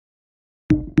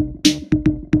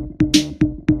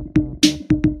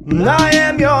I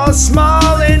am your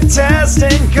small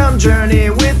intestine, come journey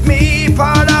with me.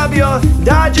 Part of your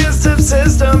digestive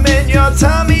system, in your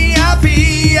tummy I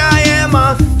be. I am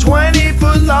a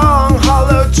 20-foot long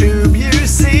hollow tube you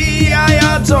see.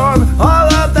 I absorb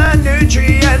all of the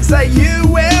nutrients that you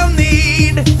will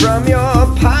need. From your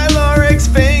pyloric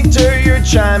sphincter, your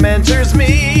chyme enters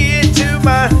me into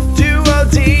my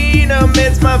duodenum.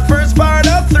 It's my first part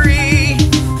of 3.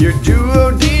 Your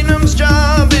duodenum's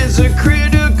job is a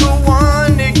critical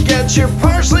one. It gets your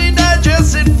partially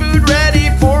digested food ready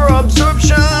for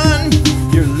absorption.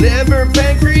 Your liver,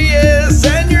 pancreas,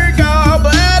 and your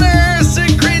gallbladder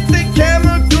secrete the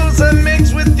chemicals that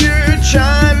mix with your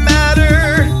chyme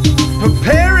matter,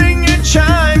 preparing your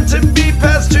chyme to be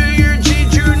passed to your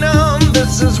jejunum.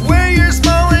 This is where your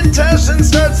small intestine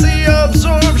starts the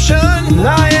absorption.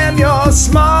 I am your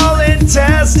small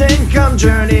intestine, come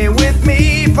journey with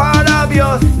me. Part of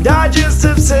your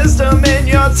digestive system, in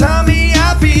your tummy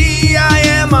I be. I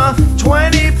am a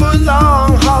 20-foot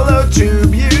long hollow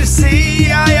tube you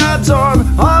see. I absorb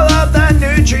all of the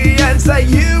nutrients that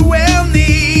you will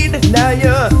need. Now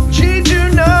your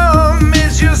jejunum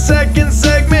is your second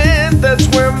segment. That's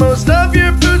where most of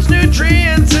your food's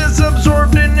nutrients is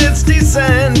absorbed in its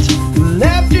descent. And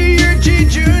after your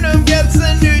jejunum gets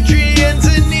the nutrients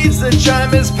it needs, the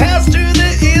chyme is passed to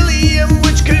the ileum,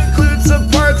 which concludes the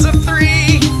parts of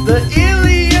 3. The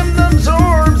ileum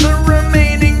absorbs the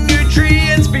remaining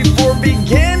nutrients before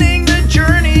beginning the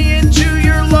journey into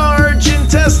your large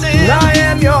intestine. I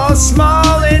am your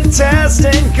small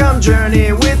intestine, come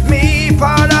journey with me.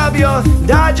 Part of your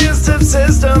digestive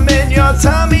system, in your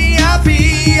tummy I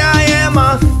be. I am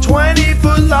a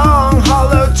 20-foot long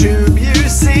hollow tube you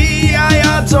see.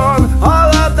 I absorb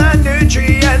all of the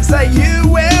nutrients that you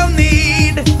will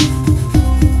need.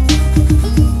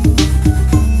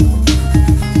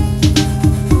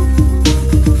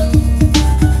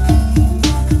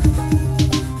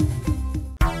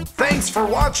 Thanks for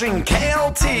watching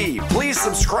KLT. Please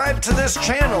subscribe to this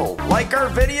channel, like our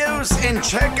videos, and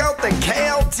check out the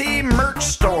KLT merch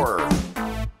store.